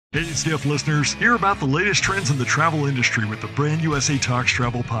Hey, Skift listeners, hear about the latest trends in the travel industry with the Brand USA Talks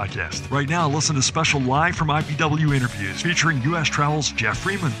Travel podcast. Right now, listen to special live from IPW interviews featuring U.S. Travel's Jeff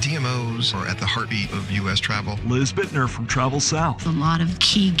Freeman. DMOs are at the heartbeat of U.S. travel. Liz Bittner from Travel South. A lot of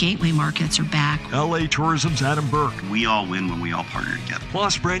key gateway markets are back. LA Tourism's Adam Burke. We all win when we all partner together.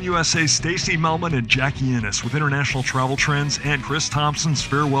 Plus, Brand USA's Stacey Melman and Jackie Ennis with international travel trends and Chris Thompson's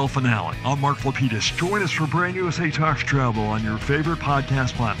farewell finale. I'm Mark Lapidus. Join us for Brand USA Talks Travel on your favorite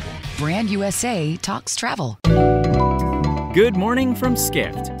podcast platform. Brand USA Talks Travel. Good morning from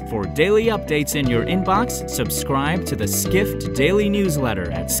Skift. For daily updates in your inbox, subscribe to the Skift Daily newsletter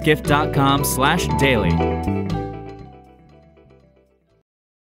at skift.com/daily.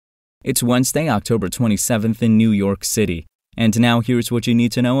 It's Wednesday, October 27th in New York City. And now here's what you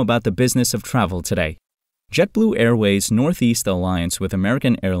need to know about the business of travel today. JetBlue Airways' Northeast alliance with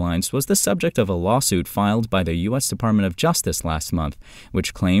American Airlines was the subject of a lawsuit filed by the U.S. Department of Justice last month,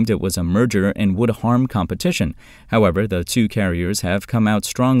 which claimed it was a merger and would harm competition. However, the two carriers have come out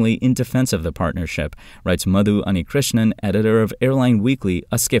strongly in defense of the partnership, writes Madhu Unikrishnan, editor of Airline Weekly,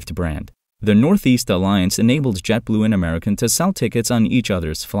 a Skift brand. The Northeast Alliance enabled JetBlue and American to sell tickets on each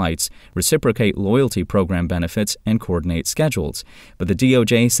other's flights, reciprocate loyalty program benefits, and coordinate schedules. But the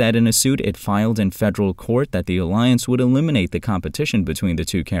DOJ said in a suit it filed in federal court that the alliance would eliminate the competition between the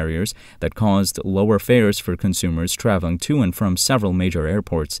two carriers that caused lower fares for consumers traveling to and from several major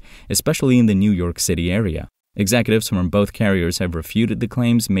airports, especially in the New York City area. Executives from both carriers have refuted the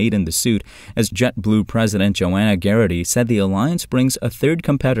claims made in the suit, as JetBlue President Joanna Garrity said the alliance brings a third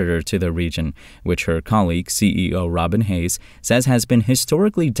competitor to the region, which her colleague, CEO Robin Hayes, says has been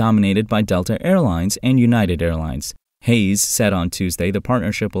historically dominated by Delta Airlines and United Airlines. Hayes said on Tuesday the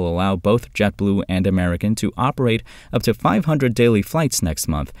partnership will allow both JetBlue and American to operate up to 500 daily flights next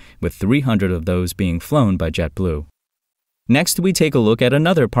month, with 300 of those being flown by JetBlue. Next, we take a look at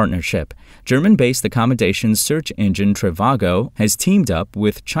another partnership. German-based accommodation search engine Trivago has teamed up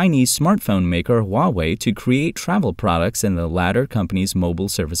with Chinese smartphone maker Huawei to create travel products in the latter company's mobile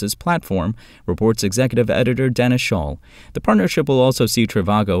services platform, reports executive editor Dennis Scholl. The partnership will also see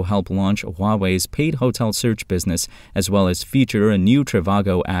Trivago help launch Huawei's paid hotel search business, as well as feature a new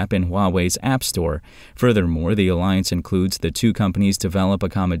Trivago app in Huawei's App Store. Furthermore, the alliance includes the two companies develop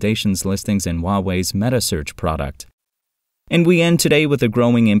accommodations listings in Huawei's MetaSearch product. And we end today with the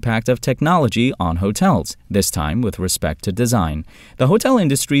growing impact of technology on hotels, this time with respect to design. The hotel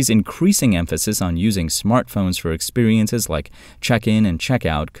industry's increasing emphasis on using smartphones for experiences like check-in and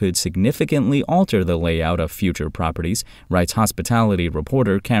check-out could significantly alter the layout of future properties, writes hospitality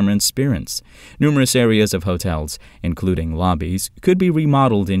reporter Cameron Spearance. Numerous areas of hotels, including lobbies, could be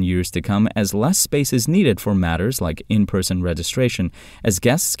remodeled in years to come as less space is needed for matters like in-person registration, as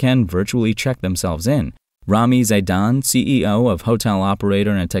guests can virtually check themselves in. Rami Zaidan, CEO of hotel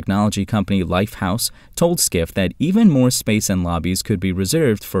operator and technology company Lifehouse, told Skift that even more space and lobbies could be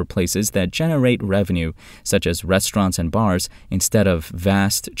reserved for places that generate revenue, such as restaurants and bars, instead of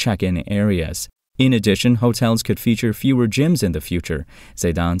vast check-in areas. In addition, hotels could feature fewer gyms in the future.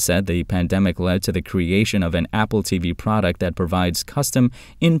 Zaidan said the pandemic led to the creation of an Apple TV product that provides custom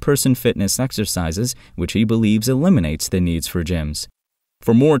in-person fitness exercises, which he believes eliminates the needs for gyms.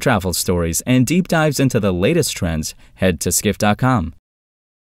 For more travel stories and deep dives into the latest trends, head to skift.com.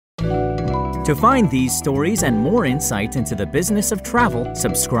 To find these stories and more insight into the business of travel,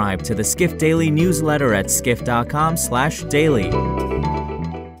 subscribe to the Skift Daily newsletter at skift.com/daily.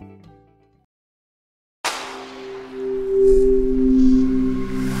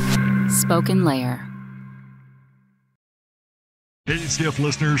 Spoken Layer. Hey, Skift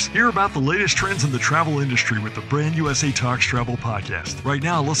listeners, hear about the latest trends in the travel industry with the Brand USA Talks Travel podcast. Right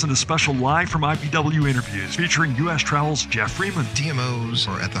now, listen to special live from IPW interviews featuring U.S. Travel's Jeff Freeman. DMOs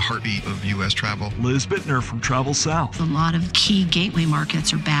are at the heartbeat of U.S. travel. Liz Bittner from Travel South. A lot of key gateway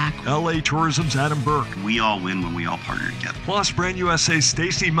markets are back. LA Tourism's Adam Burke. We all win when we all partner together. Plus, Brand USA's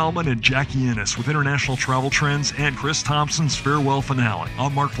Stacey Melman and Jackie Ennis with international travel trends and Chris Thompson's farewell finale.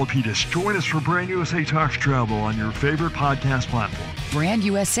 I'm Mark Lapidus. Join us for Brand USA Talks Travel on your favorite podcast platform. Brand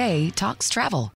USA Talks Travel.